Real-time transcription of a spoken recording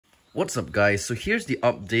What's up guys, so here's the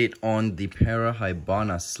update on the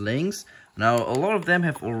parahybana slings. Now a lot of them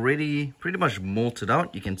have already pretty much molted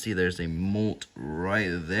out. You can see there's a molt right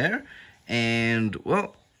there, and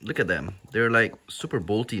well, look at them, they're like super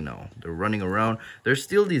bolty now. They're running around. There's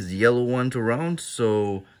still these yellow ones around,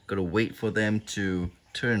 so gotta wait for them to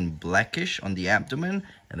turn blackish on the abdomen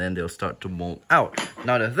and then they'll start to molt out.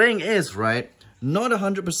 Now the thing is, right, not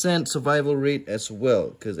 100% survival rate as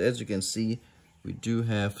well, because as you can see we do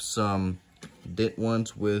have some dead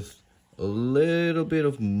ones with a little bit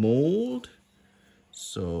of mold.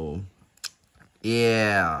 So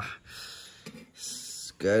yeah,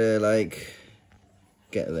 gotta like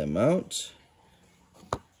get them out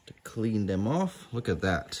to clean them off. Look at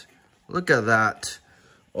that, look at that.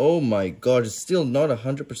 Oh my god, it's still not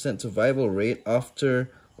 100% survival rate after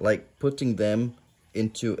like putting them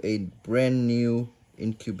into a brand new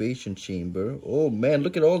incubation chamber. Oh man,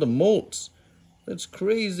 look at all the molts. That's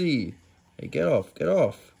crazy. Hey, get off, get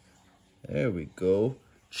off. There we go.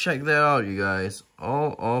 Check that out, you guys.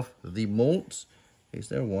 All of the molts. Is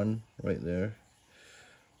there one right there?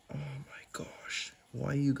 Oh my gosh. Why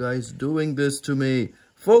are you guys doing this to me?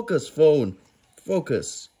 Focus, phone.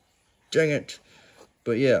 Focus. Dang it.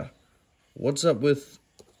 But yeah, what's up with...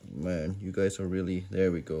 Man, you guys are really...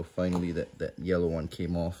 There we go. Finally, that yellow one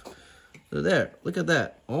came off. So there, look at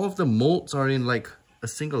that. All of the molts are in like a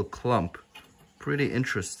single clump. Pretty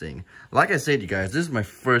interesting. Like I said, you guys, this is my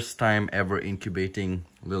first time ever incubating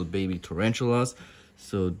little baby tarantulas,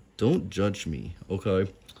 so don't judge me,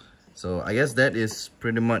 okay? So I guess that is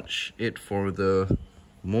pretty much it for the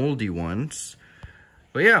moldy ones.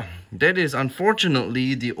 But yeah, that is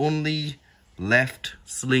unfortunately the only left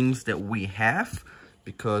slings that we have,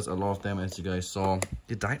 because a lot of them, as you guys saw,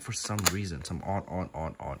 they died for some reason, some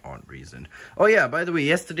odd reason. Oh yeah, by the way,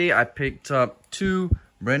 yesterday I picked up 2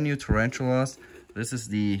 brand new tarantulas. This is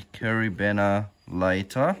the Caribena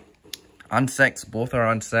laeta. Unsexed, both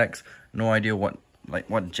are unsexed. No idea what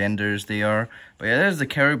genders they are. But yeah, there's the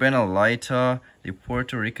Caribena laeta, the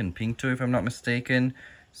Puerto Rican pinto, if I'm not mistaken.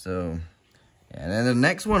 So, and then the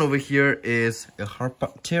next one over here is a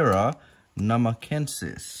Harpactira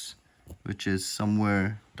namaquensis, which is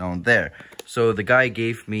somewhere down there. So the guy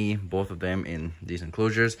gave me both of them in these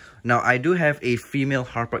enclosures. Now I do have a female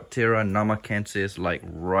Harpactira namaquensis like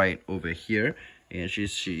right over here, and she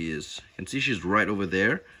is, you can see she's right over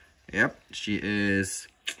there. Yep, she is,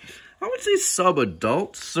 I would say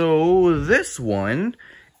sub-adult. So this one,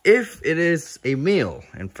 if it is a male,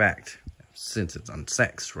 in fact, since it's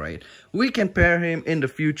unsexed, right, we can pair him in the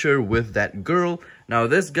future with that girl. Now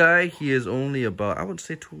this guy, he is only about, I would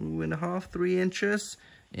say 2.5, 3 inches.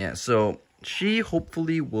 Yeah, so she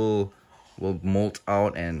hopefully will molt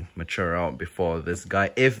out and mature out before this guy,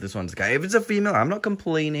 if this one's a guy. If it's a female, I'm not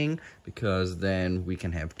complaining, because then we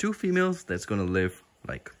can have 2 females that's gonna live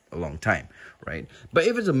like a long time, right? But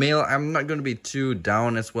if it's a male, I'm not going to be too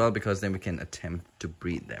down as well, because then we can attempt to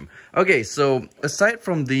breed them. Okay, so aside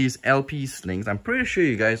from these LP slings, I'm pretty sure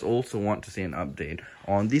you guys also want to see an update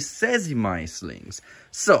on the sazimai slings.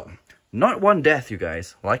 So, not one death, you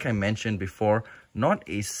guys. Like I mentioned before, not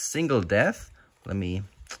a single death. Let me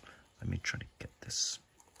try to get this.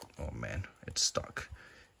 Oh man, it's stuck.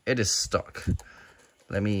 It is stuck.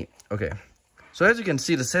 Okay. So as you can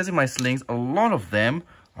see, the sazimai slings, a lot of them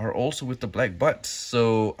are also with the black butts.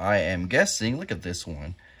 So I am guessing, look at this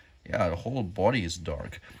one. Yeah, the whole body is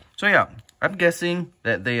dark. So yeah, I'm guessing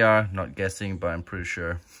that they are, not guessing, but I'm pretty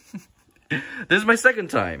sure. This is my second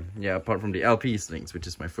time. Yeah, apart from the LP slings, which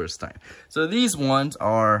is my first time. So these ones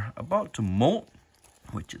are about to molt,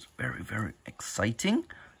 which is very, very exciting.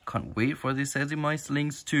 Can't wait for these sazimai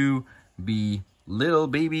slings to be little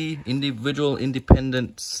baby individual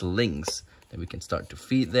independent slings. Then we can start to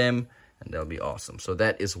feed them, and that'll be awesome. So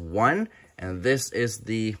that is one, and this is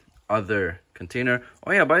the other container.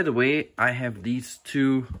 Oh yeah, by the way, I have these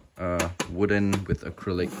 2 wooden with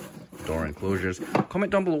acrylic door enclosures.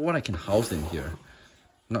 Comment down below what I can house in here.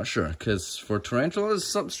 Not sure, because for tarantulas,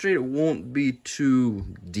 substrate won't be too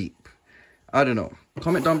deep. I don't know.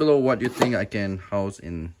 Comment down below what you think I can house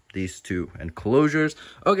in these 2 enclosures.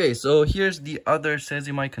 Okay, so here's the other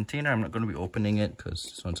sazimai container. I'm not going to be opening it because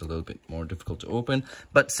this one's a little bit more difficult to open,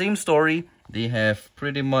 but same story. They have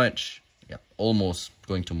pretty much, yeah, almost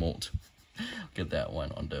going to molt. Get that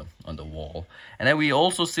one on the wall. And then we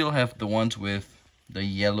also still have the ones with the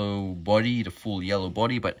yellow body, the full yellow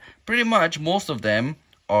body, but pretty much most of them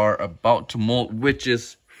are about to molt, which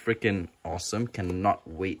is freaking awesome. Cannot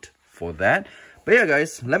wait for that. But yeah,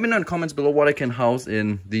 guys, let me know in the comments below what I can house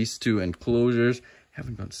in these 2 enclosures.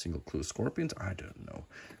 Haven't got a single clue. Scorpions? I don't know.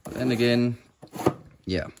 But then again,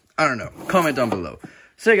 yeah, I don't know. Comment down below.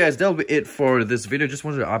 So guys, that'll be it for this video. Just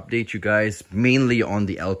wanted to update you guys mainly on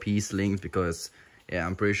the LP slings because yeah,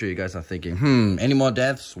 I'm pretty sure you guys are thinking, any more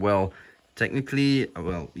deaths? Well, technically,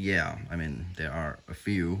 well, yeah, I mean, there are a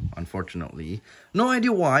few, unfortunately. No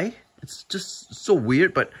idea why. It's just so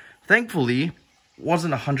weird, but thankfully,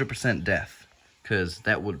 wasn't 100% death, because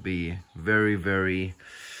that would be very, very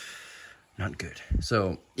not good.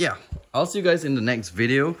 So, yeah, I'll see you guys in the next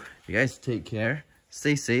video. You guys take care,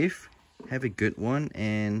 stay safe, have a good one,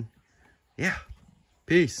 and yeah,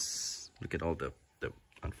 peace. Look at all the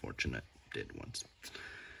unfortunate dead ones.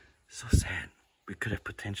 So sad. We could have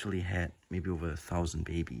potentially had maybe over 1,000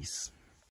 babies.